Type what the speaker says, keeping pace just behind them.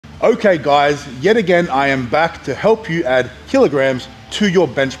Okay guys, yet again I am back to help you add kilograms to your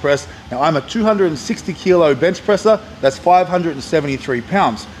bench press. Now I'm a 260 kilo bench presser, that's 573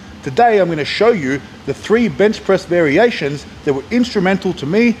 pounds. Today I'm going to show you the 3 bench press variations that were instrumental to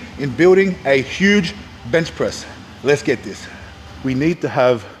me in building a huge bench press. Let's get this. We need to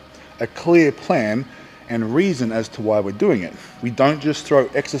have a clear plan and reason as to why we're doing it. We don't just throw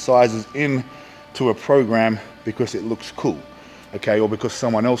exercises in to a program because it looks cool, okay, or because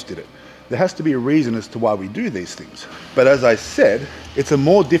someone else did it. There has to be a reason as to why we do these things. But as I said, it's a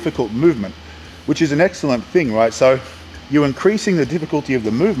more difficult movement, which is an excellent thing, right? So you're increasing the difficulty of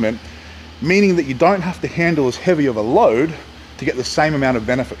the movement, meaning that you don't have to handle as heavy of a load to get the same amount of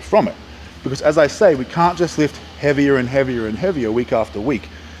benefit from it. Because as I say, we can't just lift heavier and heavier and heavier week after week.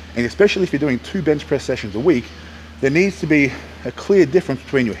 And especially if you're doing 2 bench press sessions a week, there needs to be a clear difference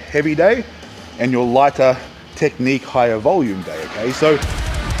between your heavy day and your lighter technique, higher volume day, okay? So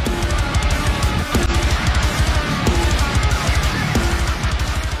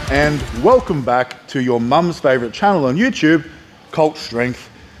and welcome back to your mum's favorite channel on YouTube, Cult Strength.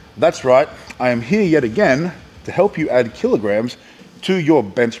 That's right, I am here yet again to help you add kilograms to your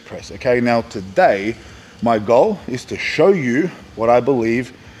bench press, okay? Now today, my goal is to show you what I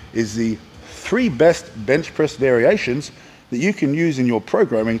believe is the 3 best bench press variations that you can use in your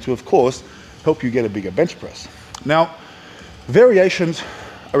programming to, of course, help you get a bigger bench press. Now, variations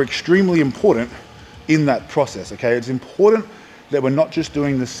are extremely important in that process, okay? It's important that we're not just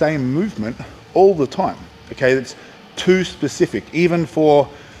doing the same movement all the time, okay? It's too specific. Even for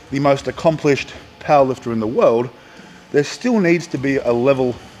the most accomplished powerlifter in the world, there still needs to be a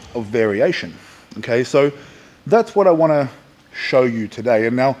level of variation, okay? So that's what I wanna show you today.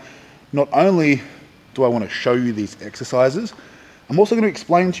 And now, not only do I wanna show you these exercises, I'm also gonna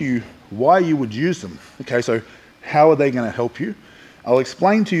explain to you why you would use them, okay? So how are they gonna help you? I'll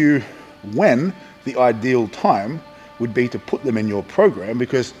explain to you when the ideal time would be to put them in your program,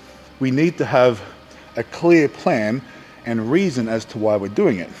 because we need to have a clear plan and reason as to why we're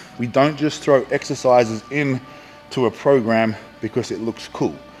doing it. We don't just throw exercises in to a program because it looks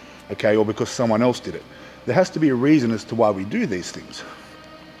cool, okay, or because someone else did it. There has to be a reason as to why we do these things.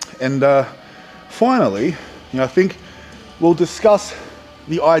 And finally, I think we'll discuss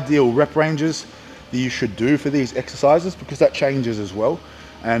the ideal rep ranges that you should do for these exercises, because that changes as well,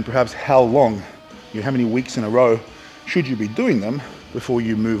 and perhaps how long, how many weeks in a row should you be doing them before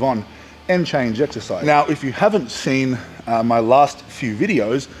you move on and change exercise. Now, if you haven't seen my last few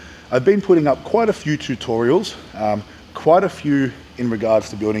videos, I've been putting up quite a few tutorials, quite a few in regards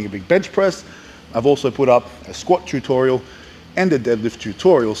to building a big bench press. I've also put up a squat tutorial and a deadlift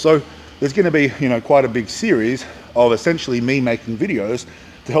tutorial. So there's gonna be quite a big series of essentially me making videos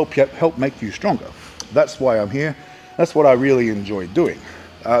to help make you stronger. That's why I'm here. That's what I really enjoy doing.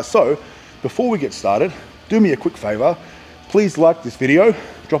 So before we get started, do me a quick favor, please like this video,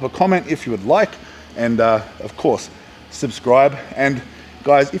 drop a comment if you would like, and of course, subscribe. And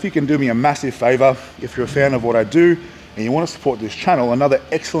guys, if you can do me a massive favor, if you're a fan of what I do and you want to support this channel, another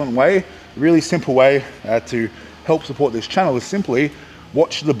excellent way, really simple way to help support this channel is simply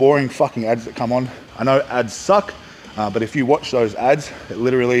watch the boring fucking ads that come on. I know ads suck, but if you watch those ads, it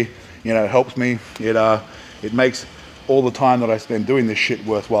literally, helps me. It makes all the time that I spend doing this shit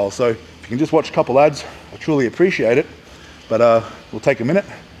worthwhile. So if you can just watch a couple ads, I truly appreciate it. But we'll take a minute.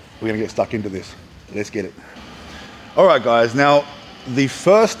 We're gonna get stuck into this. Let's get it. All right, guys. Now, the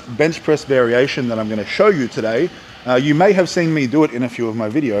first bench press variation that I'm gonna show you today, you may have seen me do it in a few of my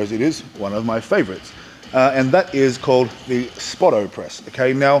videos. It is one of my favorites. And that is called the Spotto press,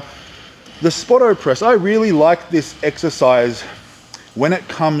 okay? Now, the Spotto press, I really like this exercise when it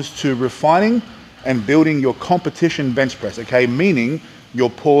comes to refining and building your competition bench press, okay? Meaning your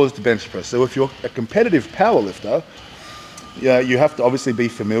paused bench press. So if you're a competitive power lifter, you have to obviously be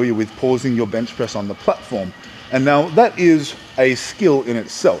familiar with pausing your bench press on the platform. And now that is a skill in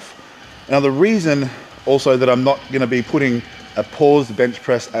itself. Now the reason also that I'm not gonna be putting a paused bench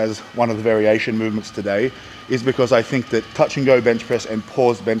press as one of the variation movements today is because I think that touch and go bench press and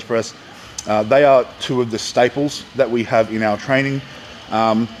paused bench press, they are 2 of the staples that we have in our training.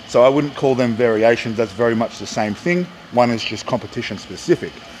 So I wouldn't call them variations, that's very much the same thing. One is just competition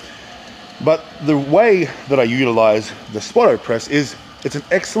specific. But the way that I utilize the Spotto press is, it's an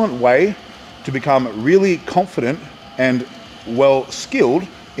excellent way to become really confident and well skilled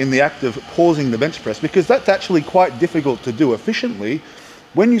in the act of pausing the bench press, because that's actually quite difficult to do efficiently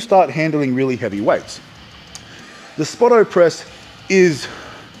when you start handling really heavy weights. The Spotto press is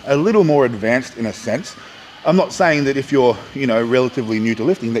a little more advanced in a sense. I'm not saying that if you're relatively new to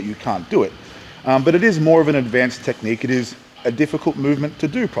lifting that you can't do it, but it is more of an advanced technique. It is a difficult movement to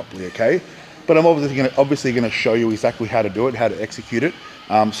do properly, okay? But I'm obviously gonna show you exactly how to do it, how to execute it,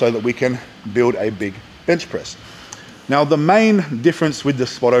 so that we can build a big bench press. Now, the main difference with the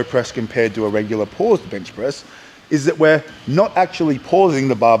Spotto press compared to a regular paused bench press is that we're not actually pausing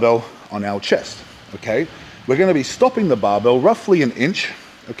the barbell on our chest, okay? We're gonna be stopping the barbell roughly an inch,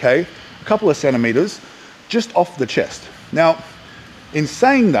 okay? A couple of centimeters, just off the chest. Now, in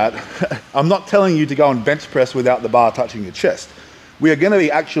saying that, I'm not telling you to go and bench press without the bar touching your chest. We are gonna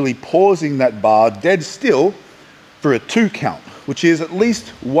be actually pausing that bar dead still for a 2 count, which is at least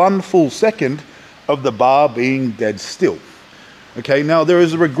 1 full second of the bar being dead still. Okay, now there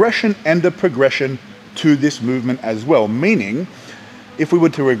is a regression and a progression to this movement as well, meaning if we were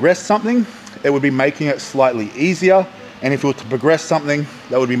to regress something, it would be making it slightly easier, and if we were to progress something,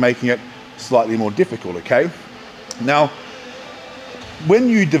 that would be making it slightly more difficult, okay? Now, when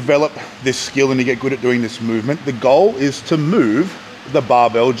you develop this skill and you get good at doing this movement, the goal is to move the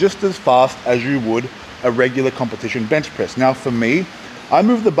barbell just as fast as you would a regular competition bench press. Now, for me, I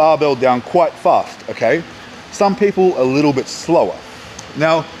move the barbell down quite fast, okay? Some people a little bit slower.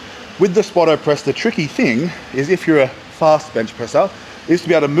 Now, with the Spotto press, the tricky thing is if you're a fast bench presser, is to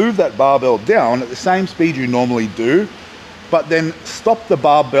be able to move that barbell down at the same speed you normally do, but then stop the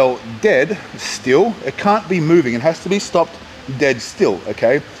barbell dead still. It can't be moving, it has to be stopped dead still,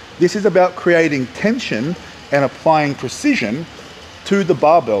 okay? This is about creating tension and applying precision to the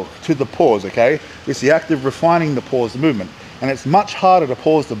barbell, to the pause, okay? It's the act of refining the pause movement. And it's much harder to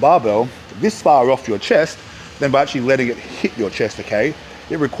pause the barbell this far off your chest than by actually letting it hit your chest, okay?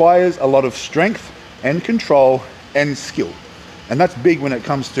 It requires a lot of strength and control and skill. And that's big when it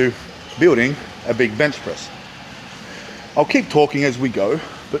comes to building a big bench press. I'll keep talking as we go,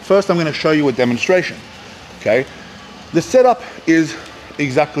 but first I'm gonna show you a demonstration, okay? The setup is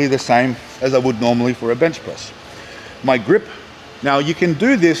exactly the same as I would normally for a bench press. My grip, now you can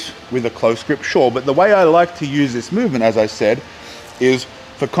do this with a close grip, sure, but the way I like to use this movement, as I said, is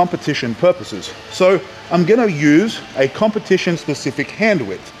for competition purposes. So I'm gonna use a competition specific hand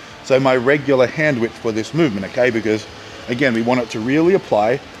width. So my regular hand width for this movement, okay? Because again, we want it to really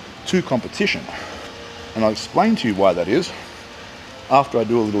apply to competition. And I'll explain to you why that is after I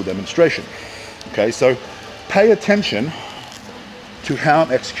do a little demonstration. Okay, so pay attention to how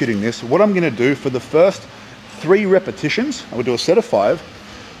I'm executing this. What I'm gonna do for the first 3 repetitions, I will do a set of 5.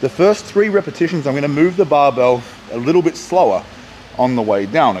 The first 3 repetitions, I'm gonna move the barbell a little bit slower on the way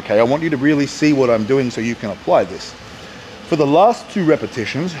down, okay? I want you to really see what I'm doing so you can apply this. For the last 2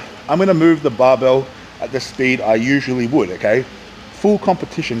 repetitions, I'm gonna move the barbell at the speed I usually would, okay? Full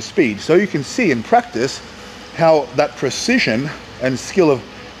competition speed. So you can see in practice how that precision and skill of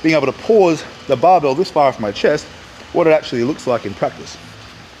being able to pause the barbell this far off my chest, what it actually looks like in practice.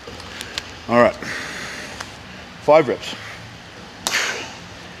 All right, 5 reps.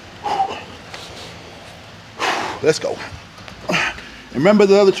 Let's go. Remember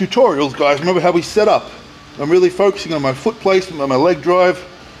the other tutorials, guys. Remember how we set up. I'm really focusing on my foot placement, on my leg drive,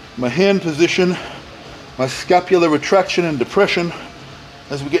 my hand position, my scapular retraction and depression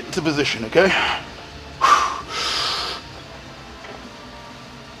as we get into position, okay?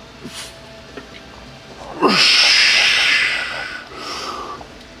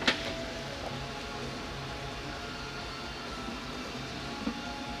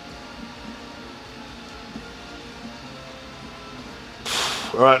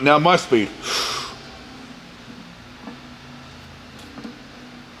 All right, now my speed.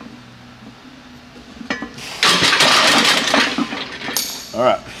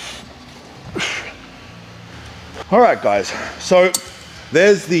 All right, guys. So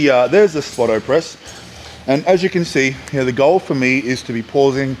there's the Spotto press, and as you can see, the goal for me is to be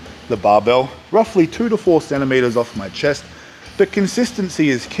pausing the barbell roughly 2 to 4 centimeters off my chest. But consistency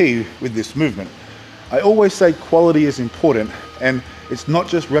is key with this movement. I always say quality is important, and it's not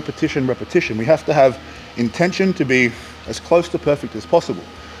just repetition. We have to have intention to be as close to perfect as possible.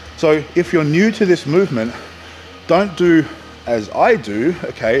 So if you're new to this movement, don't do as I do,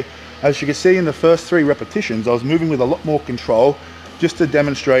 okay? As you can see in the first 3 repetitions, I was moving with a lot more control just to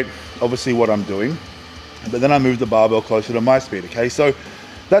demonstrate obviously what I'm doing. But then I moved the barbell closer to my speed, okay? So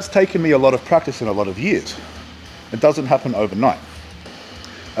that's taken me a lot of practice and a lot of years. It doesn't happen overnight.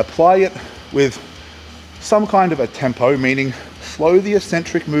 Apply it with some kind of a tempo, meaning slow the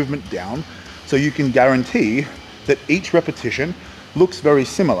eccentric movement down so you can guarantee that each repetition looks very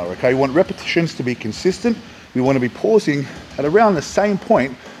similar, okay? We want repetitions to be consistent. We want to be pausing at around the same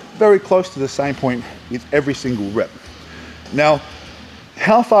point, very close to the same point with every single rep. Now,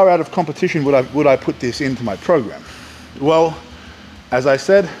 how far out of competition would I put this into my program? Well, as I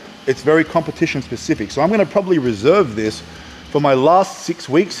said, it's very competition specific. So I'm going to probably reserve this for my last 6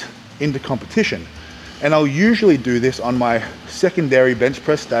 weeks into competition. And I'll usually do this on my secondary bench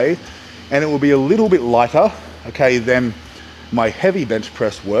press day, and it will be a little bit lighter, okay, than my heavy bench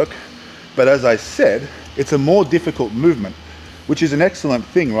press work. But as I said, it's a more difficult movement, which is an excellent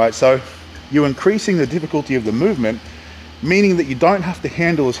thing, right? So you're increasing the difficulty of the movement, meaning that you don't have to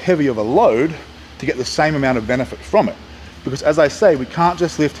handle as heavy of a load to get the same amount of benefit from it. Because as I say, we can't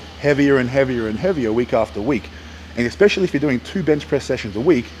just lift heavier and heavier and heavier week after week. And especially if you're doing 2 bench press sessions a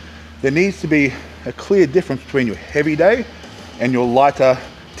week, there needs to be a clear difference between your heavy day and your lighter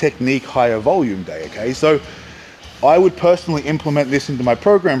technique, higher volume day, okay? So I would personally implement this into my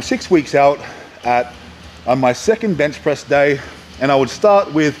program 6 weeks out on my second bench press day, and I would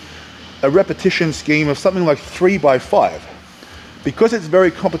start with a repetition scheme of something like 3 by 5. Because it's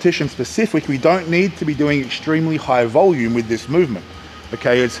very competition specific, we don't need to be doing extremely high volume with this movement,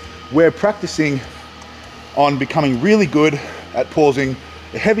 okay? We're practicing on becoming really good at pausing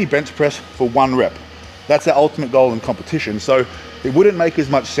a heavy bench press for 1 rep. That's our ultimate goal in competition. So it wouldn't make as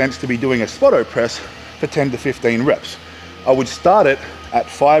much sense to be doing a spotto press for 10 to 15 reps. I would start it at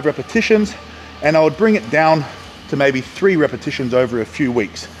 5 repetitions, and I would bring it down to maybe 3 repetitions over a few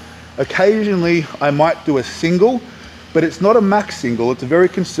weeks. Occasionally, I might do a single, but it's not a max single, it's a very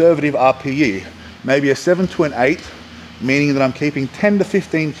conservative RPE, maybe a 7 to an 8, meaning that I'm keeping 10 to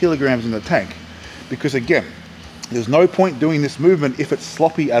 15 kilograms in the tank. Because again, there's no point doing this movement if it's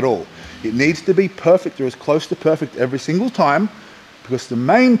sloppy at all. It needs to be perfect or as close to perfect every single time, because the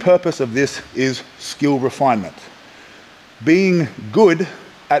main purpose of this is skill refinement. Being good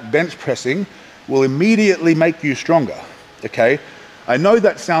at bench pressing will immediately make you stronger, okay? I know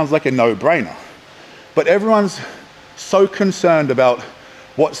that sounds like a no-brainer, but everyone's so concerned about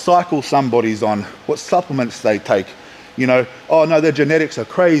what cycle somebody's on, what supplements they take, you know, oh no, their genetics are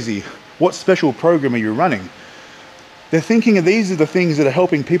crazy, what special program are you running? They're thinking of these are the things that are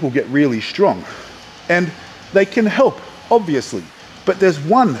helping people get really strong. And they can help, obviously, but there's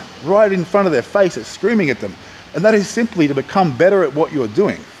one right in front of their face that's screaming at them, and that is simply to become better at what you're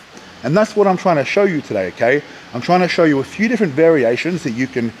doing. And that's what I'm trying to show you today, okay? I'm trying to show you a few different variations that you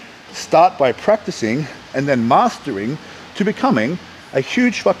can start by practicing and then mastering to becoming a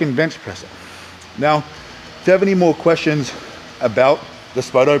huge fucking bench presser. Now, if you have any more questions about the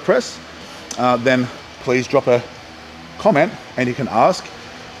Spoto press, then please drop a comment and you can ask.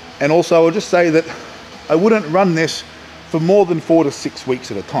 And also I'll just say that I wouldn't run this for more than 4 to 6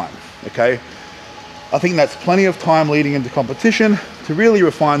 weeks at a time, okay? I think that's plenty of time leading into competition to really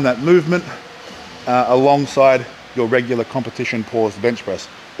refine that movement alongside your regular competition paused bench press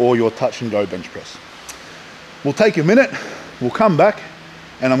or your touch and go bench press. We'll take a minute, we'll come back,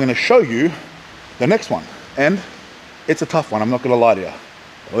 and I'm gonna show you the next one. And it's a tough one, I'm not gonna lie to you.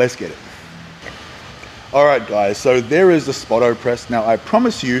 Let's get it. All right guys, so there is the Spoto press. Now I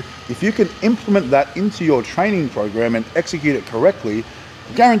promise you, if you can implement that into your training program and execute it correctly,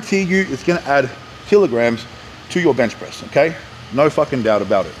 I guarantee you it's gonna add kilograms to your bench press, okay? No fucking doubt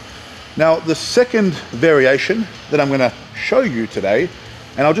about it. Now the second variation that I'm gonna show you today,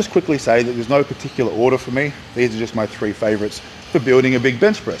 and I'll just quickly say that there's no particular order for me. These are just my 3 favorites for building a big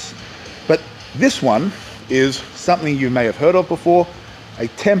bench press. But this one is something you may have heard of before, a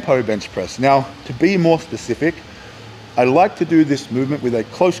tempo bench press. Now, to be more specific, I like to do this movement with a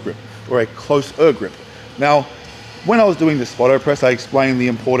close grip or a closer grip. Now, when I was doing the Spoto press, I explained the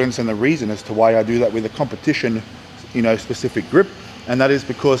importance and the reason as to why I do that with a competition, specific grip, and that is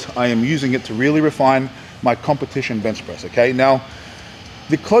because I am using it to really refine my competition bench press, okay? Now,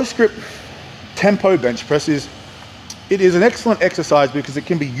 the close grip tempo bench press is an excellent exercise because it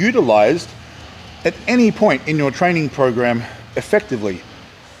can be utilized at any point in your training program effectively,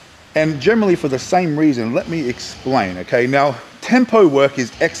 and generally for the same reason. Let me explain, okay? Now, tempo work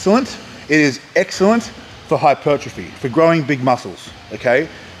is excellent. It is excellent for hypertrophy, for growing big muscles, okay?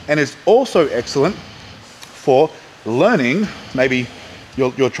 And it's also excellent for learning. Maybe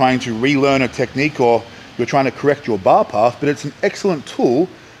you're trying to relearn a technique or you're trying to correct your bar path, but it's an excellent tool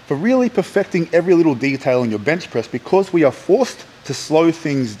for really perfecting every little detail in your bench press because we are forced to slow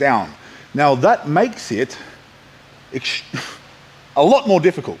things down. Now that makes it a lot more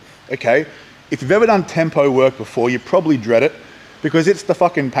difficult, okay? If you've ever done tempo work before, you probably dread it because it's the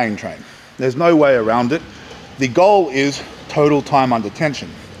fucking pain train. There's no way around it. The goal is total time under tension,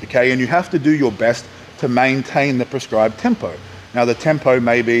 okay? And you have to do your best to maintain the prescribed tempo. Now the tempo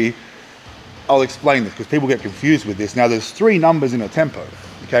may be, I'll explain this because people get confused with this. Now there's 3 numbers in a tempo,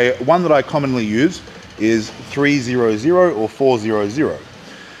 okay? One that I commonly use is 300 or 400.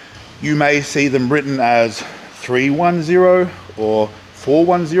 You may see them written as 310 or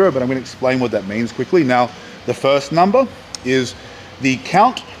 410, but I'm going to explain what that means quickly. Now, the first number is the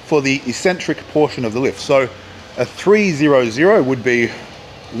count for the eccentric portion of the lift. So a 3-0-0 would be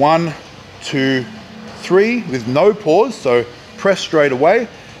 1, 2, 3 with no pause, so press straight away,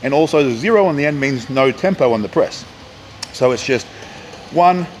 and also the 0 on the end means no tempo on the press. So it's just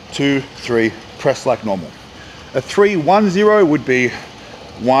 1, 2, 3, press like normal. A 3-1-0 would be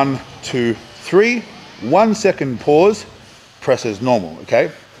 1, 2, 3, 1 second pause, press as normal,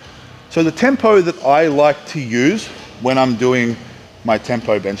 okay? So the tempo that I like to use when I'm doing my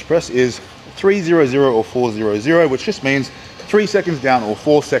tempo bench press is 3-0-0 or 4-0-0, which just means 3 seconds down or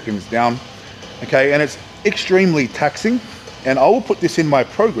 4 seconds down, okay? And it's extremely taxing, and I will put this in my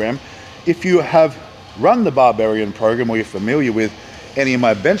program. If you have run the Barbarian program or you're familiar with any of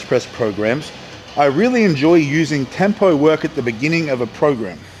my bench press programs, I really enjoy using tempo work at the beginning of a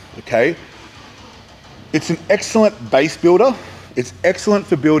program, okay? It's an excellent base builder. It's excellent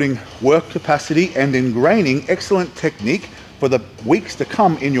for building work capacity and ingraining excellent technique for the weeks to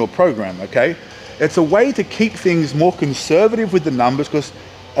come in your program, okay? It's a way to keep things more conservative with the numbers, because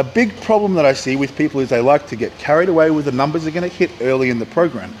a big problem that I see with people is they like to get carried away with the numbers they're gonna hit early in the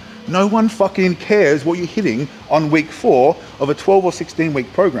program. No one fucking cares what you're hitting on week 4 of a 12 or 16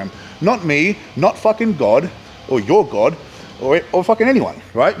 week program. Not me, not fucking God, or your God, or fucking anyone,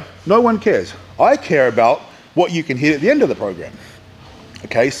 right? No one cares. I care about what you can hit at the end of the program.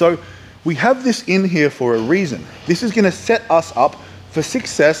 Okay, so we have this in here for a reason. This is gonna set us up for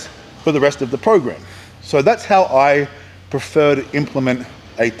success for the rest of the program. So that's how I prefer to implement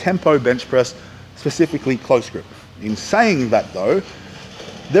a tempo bench press, specifically close grip. In saying that though,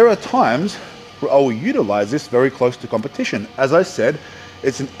 there are times where I will utilize this very close to competition. As I said,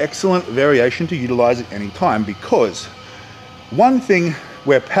 it's an excellent variation to utilize at any time, because one thing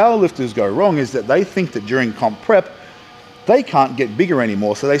where powerlifters go wrong is that they think that during comp prep, they can't get bigger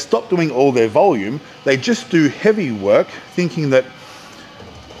anymore. So they stop doing all their volume. They just do heavy work thinking that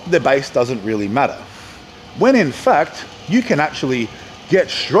the base doesn't really matter. When in fact, you can actually get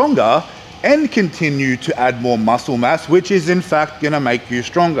stronger and continue to add more muscle mass, which is in fact gonna make you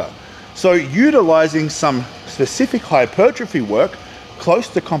stronger. So utilizing some specific hypertrophy work close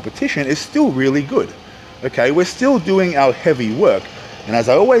to competition is still really good. Okay, we're still doing our heavy work. And as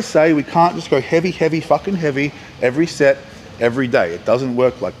I always say, we can't just go heavy, fucking heavy every set, every day. It doesn't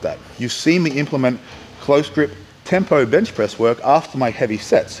work like that. You've seen me implement close grip tempo bench press work after my heavy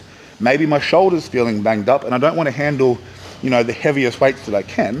sets. Maybe my shoulder's feeling banged up and I don't want to handle, the heaviest weights that I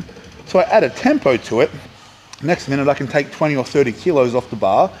can. So I add a tempo to it. Next minute I can take 20 or 30 kilos off the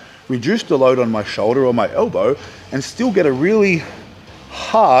bar, reduce the load on my shoulder or my elbow, and still get a really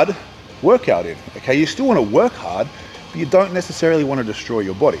hard workout in. Okay, you still want to work hard, but you don't necessarily want to destroy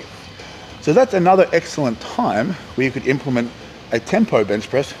your body. So that's another excellent time where you could implement a tempo bench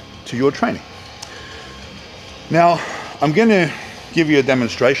press to your training. Now, I'm going to give you a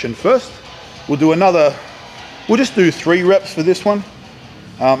demonstration first. We'll just do 3 reps for this one.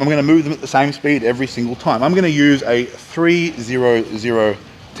 I'm going to move them at the same speed every single time. I'm going to use a 3-0-0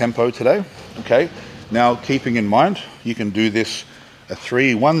 tempo today. Okay. Now, keeping in mind, you can do this a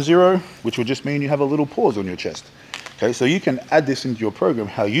 3-1-0, which will just mean you have a little pause on your chest. Okay, so you can add this into your program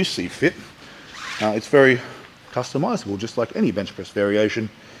how you see fit. It's very customizable, just like any bench press variation.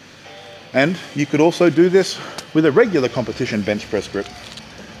 And you could also do this with a regular competition bench press grip,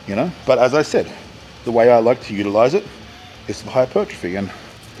 But as I said, the way I like to utilize it is for hypertrophy. And,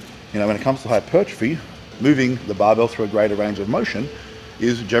 when it comes to hypertrophy, moving the barbell through a greater range of motion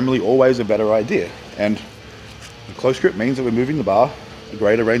is generally always a better idea. And the close grip means that we're moving the bar a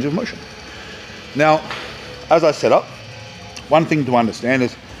greater range of motion. Now, as I set up, one thing to understand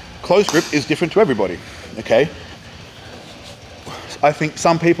is close grip is different to everybody, okay? I think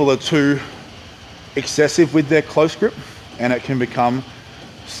some people are too excessive with their close grip, and it can become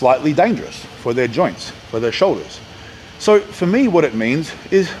slightly dangerous for their joints, for their shoulders. So for me, what it means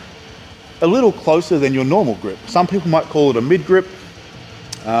is a little closer than your normal grip. Some people might call it a mid grip,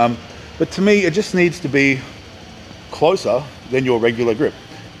 but to me, it just needs to be closer than your regular grip.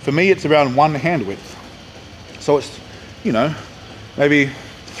 For me, it's around 1 hand width. So it's, maybe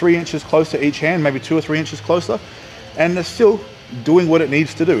 3 inches closer each hand, maybe 2 or 3 inches closer, and it's still doing what it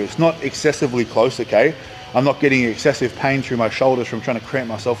needs to do. It's not excessively close, okay? I'm not getting excessive pain through my shoulders from trying to cramp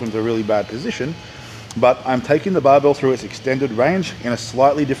myself into a really bad position, but I'm taking the barbell through its extended range in a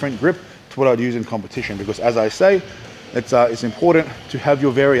slightly different grip to what I'd use in competition, because as I say, it's important to have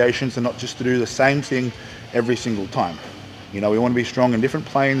your variations and not just to do the same thing every single time. We want to be strong in different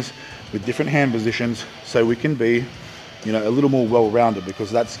planes with different hand positions so we can be, a little more well-rounded,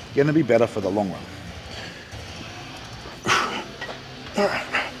 because that's going to be better for the long run. All right.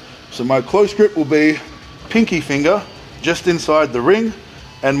 So my close grip will be pinky finger just inside the ring,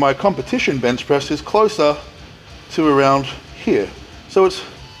 and my competition bench press is closer to around here. So it's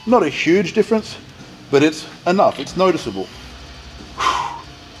not a huge difference, but it's enough, it's noticeable.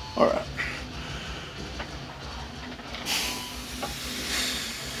 All right.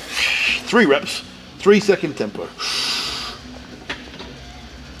 Three reps, 3-second tempo.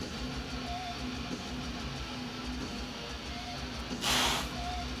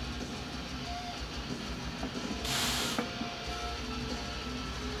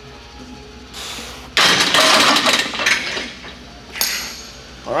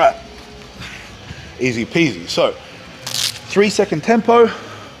 All right, easy peasy. So 3-second tempo,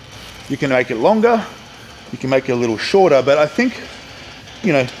 you can make it longer, you can make it a little shorter, but I think,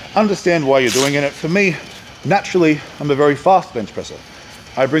 you know, understand why you're doing it. For me, naturally, I'm a very fast bench presser.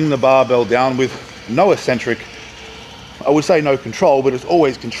 I bring the barbell down with no eccentric, I would say no control, but it's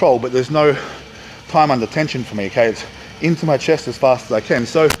always control, but there's no time under tension for me, okay? It's into my chest as fast as I can.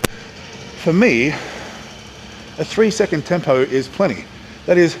 So for me, a 3-second tempo is plenty.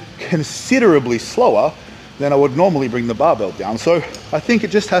 That is considerably slower than I would normally bring the barbell down. So I think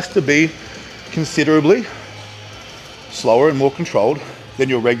it just has to be considerably slower and more controlled than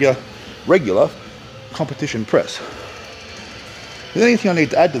your regular competition press. The only thing I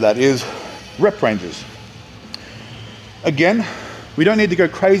need to add to that is rep ranges. Again, we don't need to go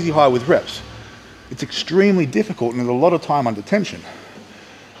crazy high with reps. It's extremely difficult and there's a lot of time under tension.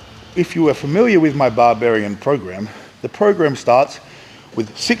 If you are familiar with my Barbarian program, the program starts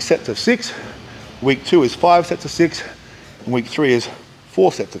with 6 sets of 6, week 2 is 5 sets of 6, and week 3 is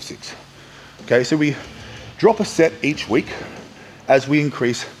 4 sets of 6. Okay, so we drop a set each week as we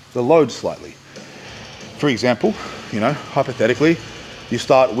increase the load slightly. For example, you know, hypothetically, you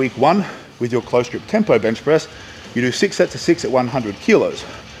start week 1 with your close grip tempo bench press, you do 6 sets of 6 at 100 kilos.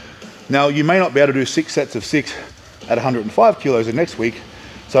 Now, you may not be able to do 6 sets of 6 at 105 kilos the next week,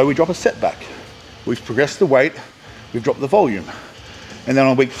 so we drop a set back. We've progressed the weight, we've dropped the volume. And then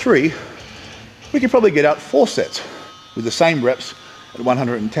on week 3, we could probably get out 4 sets with the same reps at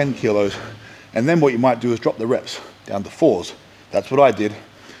 110 kilos. And then what you might do is drop the reps down to 4s. That's what I did.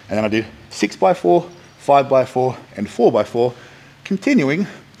 And then I did 6x4, 5x4, and 4x4, continuing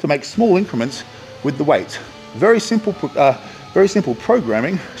to make small increments with the weights. Very simple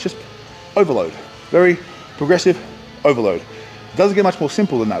programming. It's just overload. Very progressive overload. It doesn't get much more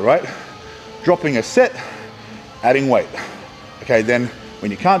simple than that, right? Dropping a set, adding weight. Okay, then when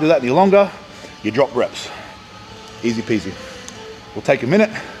you can't do that any longer, you drop reps. Easy peasy. We'll take a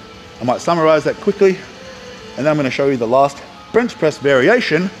minute. I might summarize that quickly, and then I'm going to show you the last bench press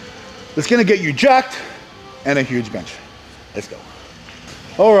variation that's going to get you jacked and a huge bench. Let's go.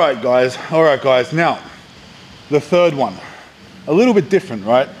 All right, guys. Now, the third one, a little bit different,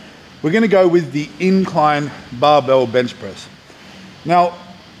 right? We're going to go with the incline barbell bench press. Now,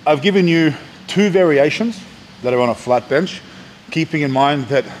 I've given you 2 variations that are on a flat bench, keeping in mind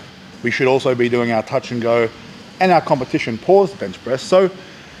that we should also be doing our touch and go and our competition pause bench press. So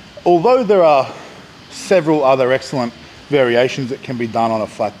although there are several other excellent variations that can be done on a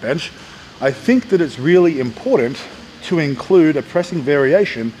flat bench, I think that it's really important to include a pressing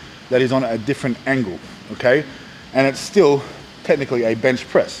variation that is on a different angle, okay? And it's still technically a bench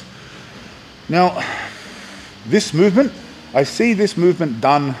press. Now, this movement, I see this movement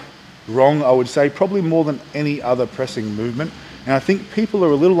done wrong, I would say, probably more than any other pressing movement. And I think people are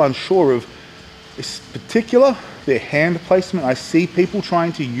a little unsure of this particular, their hand placement. I see people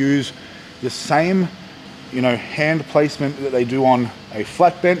trying to use the same, you know, hand placement that they do on a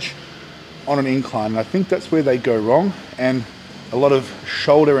flat bench on an incline. And I think that's where they go wrong. And a lot of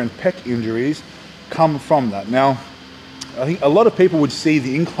shoulder and pec injuries come from that. Now, I think a lot of people would see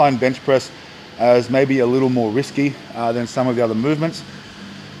the incline bench press as maybe a little more risky than some of the other movements.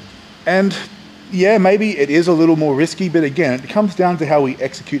 And yeah, maybe it is a little more risky, but again, it comes down to how we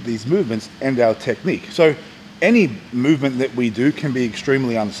execute these movements and our technique. So any movement that we do can be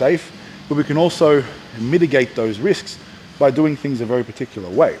extremely unsafe, but we can also mitigate those risks by doing things a very particular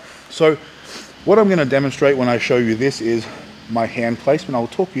way. So what I'm going to demonstrate when I show you this is my hand placement. I'll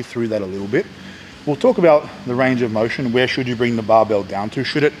talk you through that a little bit. We'll talk about the range of motion. Where should you bring the barbell down to?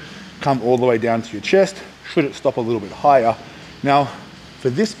 Should it come all the way down to your chest? Should it stop a little bit higher? Now, for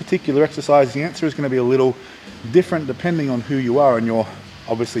this particular exercise, the answer is going to be a little different depending on who you are and your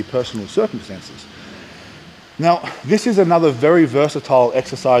obviously personal circumstances. Now, this is another very versatile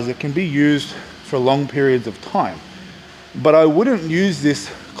exercise that can be used for long periods of time, but I wouldn't use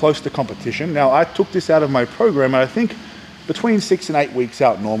this close to competition. Now, I took this out of my program, and I think between 6 and 8 weeks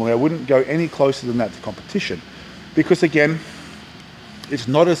out normally, I wouldn't go any closer than that to competition, because again, it's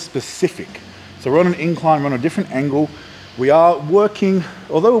not as specific. So we're on an incline, we're on a different angle, We are working,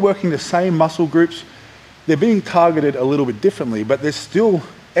 although we're working the same muscle groups, they're being targeted a little bit differently, but there's still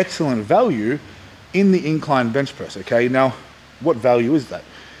excellent value in the incline bench press, okay? Now, what value is that?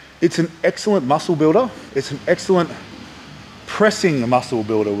 It's an excellent muscle builder. It's an excellent pressing muscle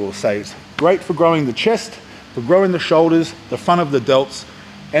builder, we'll say. It's great for growing the chest, for growing the shoulders, the front of the delts,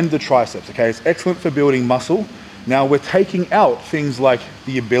 and the triceps, okay? It's excellent for building muscle. Now, we're taking out things like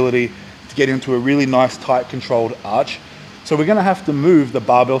the ability to get into a really nice, tight, controlled arch. So we're gonna have to move the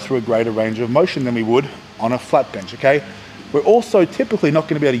barbell through a greater range of motion than we would on a flat bench, okay? We're also typically not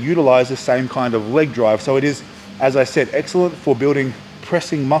gonna be able to utilize the same kind of leg drive. So it is, as I said, excellent for building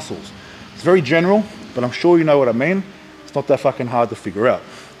pressing muscles. It's very general, but I'm sure you know what I mean. It's not that fucking hard to figure out.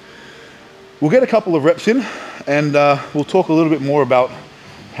 We'll get a couple of reps in, and we'll talk a little bit more about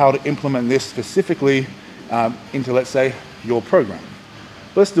how to implement this specifically into, let's say, your program.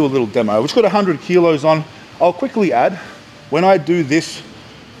 Let's do a little demo. We've just got 100 kilos on. I'll quickly add, when I do this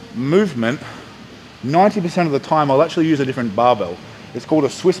movement, 90% of the time I'll actually use a different barbell. It's called a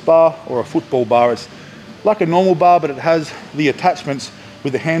Swiss bar or a football bar. It's like a normal bar, but it has the attachments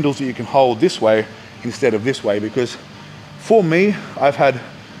with the handles that you can hold this way instead of this way, because for me, I've had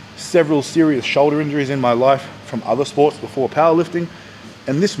several serious shoulder injuries in my life from other sports before powerlifting,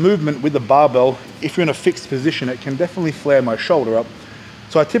 and this movement with the barbell, if you're in a fixed position, it can definitely flare my shoulder up.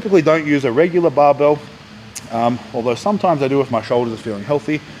 So I typically don't use a regular barbell, although sometimes I do if my shoulders are feeling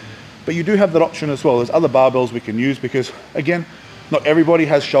healthy, but you do have that option as well. There's other barbells we can use because, again, not everybody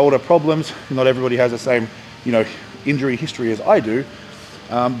has shoulder problems, not everybody has the same, injury history as I do,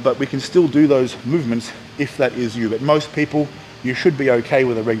 but we can still do those movements if that is you. But most people, you should be okay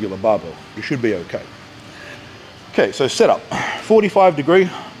with a regular barbell. You should be okay. Okay, so set up, 45-degree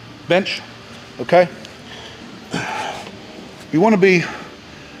bench, okay? We want to be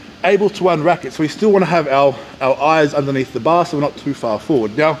able to unrack it, so we still want to have our eyes underneath the bar so we're not too far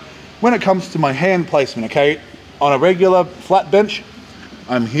forward. Now, when it comes to my hand placement, okay, on a regular flat bench,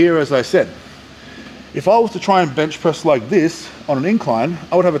 I'm here as I said. If I was to try and bench press like this on an incline,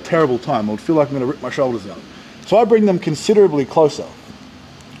 I would have a terrible time. I would feel like I'm going to rip my shoulders out. So I bring them considerably closer.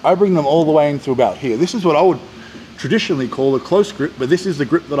 I bring them all the way into about here. This is what I would traditionally call a close grip, but this is the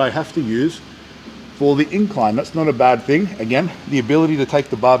grip that I have to use for the incline. That's not a bad thing. Again, the ability to take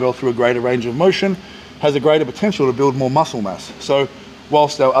the barbell through a greater range of motion has a greater potential to build more muscle mass. So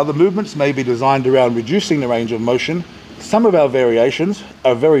whilst our other movements may be designed around reducing the range of motion, some of our variations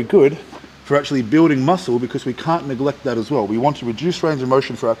are very good for actually building muscle, because we can't neglect that as well. We want to reduce range of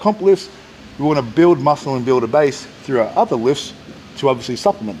motion for our comp lifts. We want to build muscle and build a base through our other lifts to obviously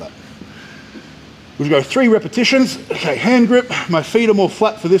supplement that. We'll go 3 repetitions. Okay, hand grip. My feet are more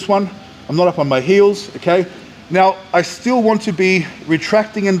flat for this one. I'm not up on my heels, okay? Now, I still want to be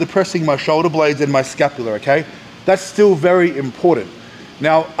retracting and depressing my shoulder blades and my scapula, okay? That's still very important.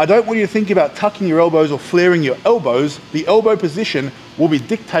 Now, I don't want you to think about tucking your elbows or flaring your elbows. The elbow position will be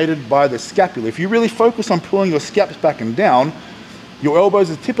dictated by the scapula. If you really focus on pulling your scaps back and down, your elbows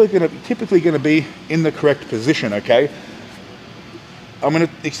are typically going to be in the correct position, okay? I'm going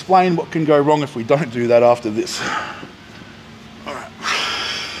to explain what can go wrong if we don't do that after this. All right.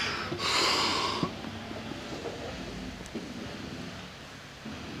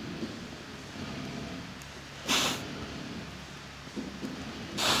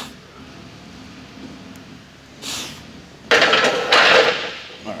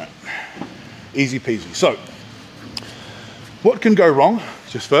 Easy peasy. So, what can go wrong,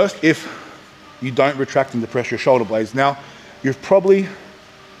 just first, if you don't retract and depress your shoulder blades? Now, you've probably,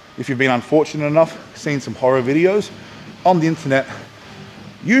 if you've been unfortunate enough, seen some horror videos on the internet,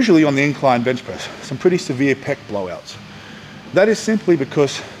 usually on the incline bench press, some pretty severe pec blowouts. That is simply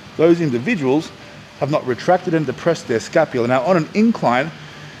because those individuals have not retracted and depressed their scapula. Now, on an incline,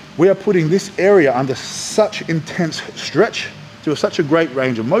 we are putting this area under such intense stretch to such a great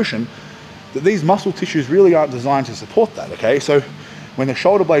range of motion that these muscle tissues really aren't designed to support that, okay? So when the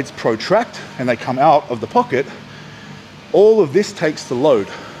shoulder blades protract and they come out of the pocket, all of this takes the load,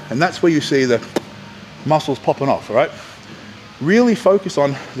 and that's where you see the muscles popping off, all right? Really focus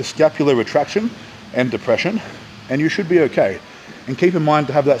on the scapular retraction and depression, and you should be okay. And keep in mind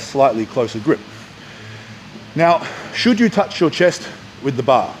to have that slightly closer grip. Now, should you touch your chest with the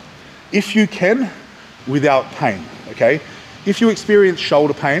bar? If you can, without pain, okay? If you experience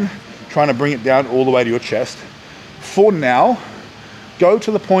shoulder pain, trying to bring it down all the way to your chest, for now, go to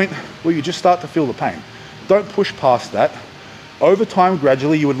the point where you just start to feel the pain. Don't push past that. Over time,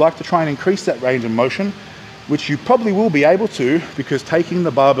 gradually, you would like to try and increase that range of motion, which you probably will be able to, because taking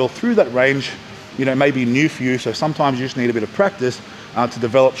the barbell through that range, may be new for you. So sometimes you just need a bit of practice to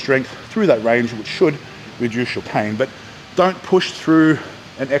develop strength through that range, which should reduce your pain. But don't push through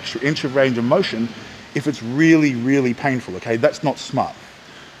an extra inch of range of motion if it's really, really painful, okay? That's not smart.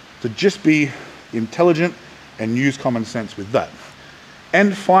 So just be intelligent and use common sense with that.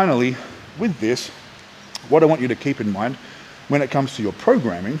 And finally, with this, what I want you to keep in mind when it comes to your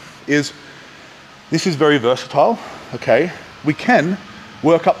programming is this is very versatile, okay? We can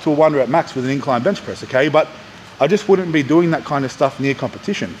work up to a 1 rep max with an incline bench press, okay? But I just wouldn't be doing that kind of stuff near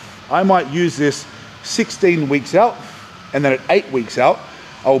competition. I might use this 16 weeks out, and then at 8 weeks out,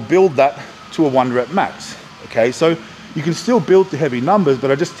 I'll build that to a 1 rep max, okay? So you can still build to heavy numbers,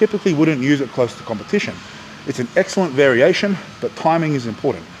 but I just typically wouldn't use it close to competition. It's an excellent variation, but timing is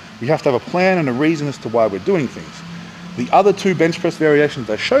important. You have to have a plan and a reason as to why we're doing things. The other 2 bench press variations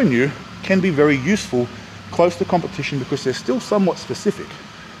I've shown you can be very useful close to competition because they're still somewhat specific.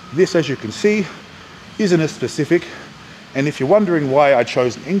 This, as you can see, isn't as specific. And if you're wondering why I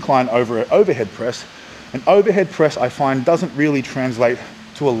chose an incline over an overhead press I find doesn't really translate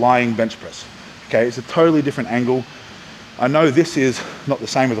to a lying bench press. Okay, it's a totally different angle. I know this is not the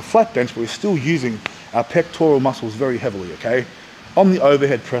same as a flat bench, but we're still using our pectoral muscles very heavily, okay? On the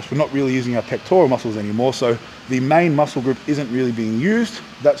overhead press, we're not really using our pectoral muscles anymore, so the main muscle group isn't really being used.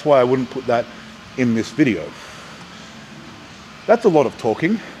 That's why I wouldn't put that in this video. That's a lot of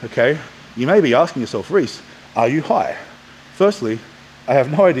talking, okay? You may be asking yourself, Reese, are you high? Firstly, I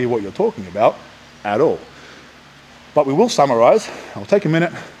have no idea what you're talking about at all. But we will summarize. I'll take a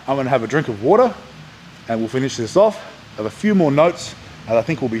minute. I'm gonna have a drink of water and we'll finish this off. I have a few more notes that I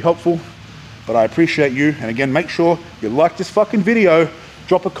think will be helpful, but I appreciate you. And again, make sure you like this fucking video,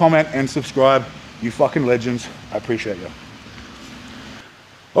 drop a comment and subscribe. You fucking legends. I appreciate you.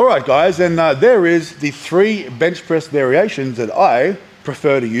 All right, guys, and there is the 3 bench press variations that I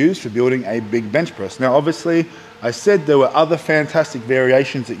prefer to use for building a big bench press. Now, obviously, I said there were other fantastic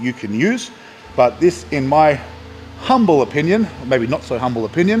variations that you can use, but this, in my humble opinion, or maybe not so humble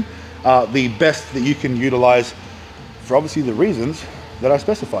opinion, the best that you can utilize for obviously the reasons that I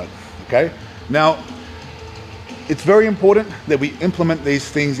specified, okay? Now, it's very important that we implement these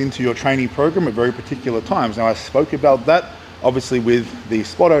things into your training program at very particular times. Now, I spoke about that, obviously, with the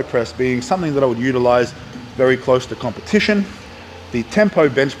Spotto press being something that I would utilize very close to competition. The tempo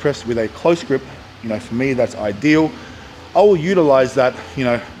bench press with a close grip, you know, for me, that's ideal. I will utilize that, you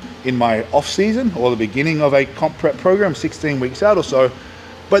know, in my off season or the beginning of a comp prep program, 16 weeks out or so.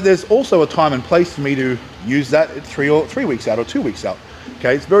 But there's also a time and place for me to use that at 3 weeks out or 2 weeks out.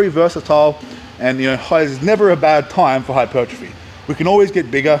 Okay, it's very versatile, and you know, there's never a bad time for hypertrophy. We can always get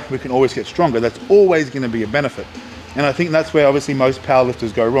bigger, we can always get stronger. That's always going to be a benefit. And I think that's where obviously most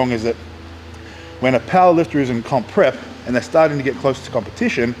powerlifters go wrong, is that when a powerlifter is in comp prep and they're starting to get close to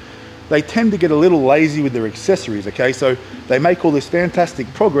competition, they tend to get a little lazy with their accessories, okay? So they make all this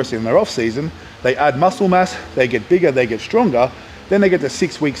fantastic progress in their off season, they add muscle mass, they get bigger, they get stronger, then they get to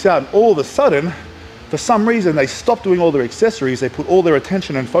 6 weeks out, and all of a sudden, for some reason, they stop doing all their accessories, they put all their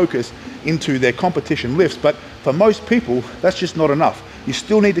attention and focus into their competition lifts. But for most people, that's just not enough. You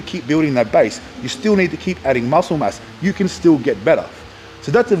still need to keep building that base. You still need to keep adding muscle mass. You can still get better.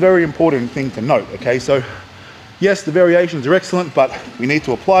 So that's a very important thing to note, okay? So yes, the variations are excellent, but we need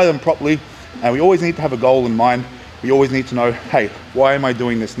to apply them properly, and we always need to have a goal in mind. We always need to know, hey, why am I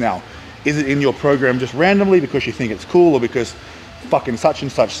doing this now? Is it in your program just randomly because you think it's cool or because fucking such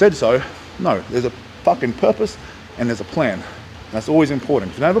and such said so? No, there's a fucking purpose and there's a plan. And that's always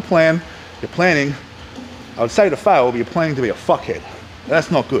important. If you don't have a plan, you're planning, I would say to fail, but you're planning to be a fuckhead. That's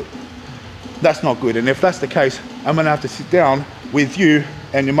not good. That's not good. And if that's the case, I'm gonna have to sit down with you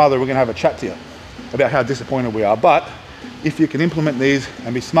and your mother, we're gonna have a chat to you about how disappointed we are. But if you can implement these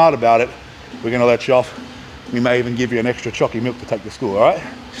and be smart about it, we're gonna let you off. We may even give you an extra chalky milk to take to school, all right?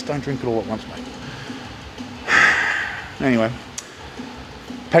 Just don't drink it all at once, mate. Anyway,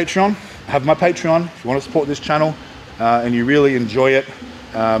 Patreon. I have my Patreon. If you want to support this channel and you really enjoy it,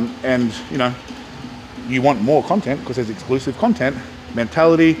 and you know, you want more content because there's exclusive content,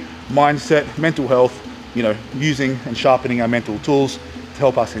 mentality, mindset, mental health, you know, using and sharpening our mental tools to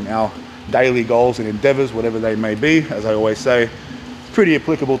help us in our daily goals and endeavors, whatever they may be. As I always say, it's pretty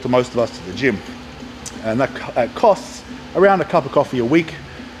applicable to most of us to the gym. And that costs around a cup of coffee a week.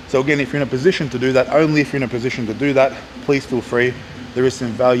 So again, if you're in a position to do that, only if you're in a position to do that, please feel free. There is some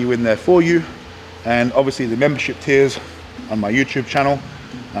value in there for you. And obviously the membership tiers on my YouTube channel,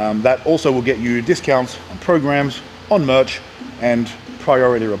 that also will get you discounts on programs, on merch, and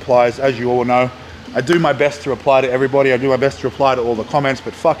priority replies. As you all know, I do my best to reply to everybody. I do my best to reply to all the comments,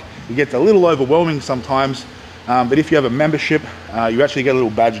 but fuck, it gets a little overwhelming sometimes. But if you have a membership, you actually get a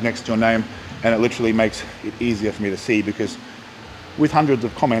little badge next to your name, and it literally makes it easier for me to see, because with hundreds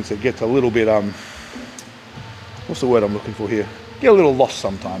of comments, it gets a little bit what's the word I'm looking for here? Get a little lost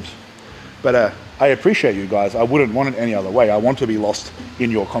sometimes. But I appreciate you guys. I wouldn't want it any other way. I want to be lost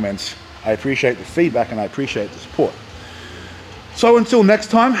in your comments. I appreciate the feedback and I appreciate the support. So until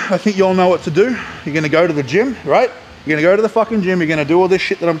next time, I think you all know what to do. You're gonna go to the gym, right? You're gonna go to the fucking gym, you're gonna do all this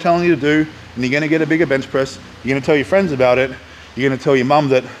shit that I'm telling you to do, and you're gonna get a bigger bench press. You're gonna tell your friends about it. You're gonna tell your mum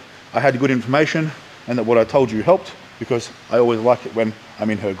that I had good information and that what I told you helped, because I always like it when I'm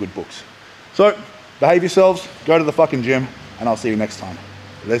in her good books. So behave yourselves, go to the fucking gym, and I'll see you next time.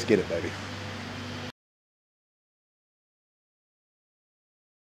 Let's get it, baby.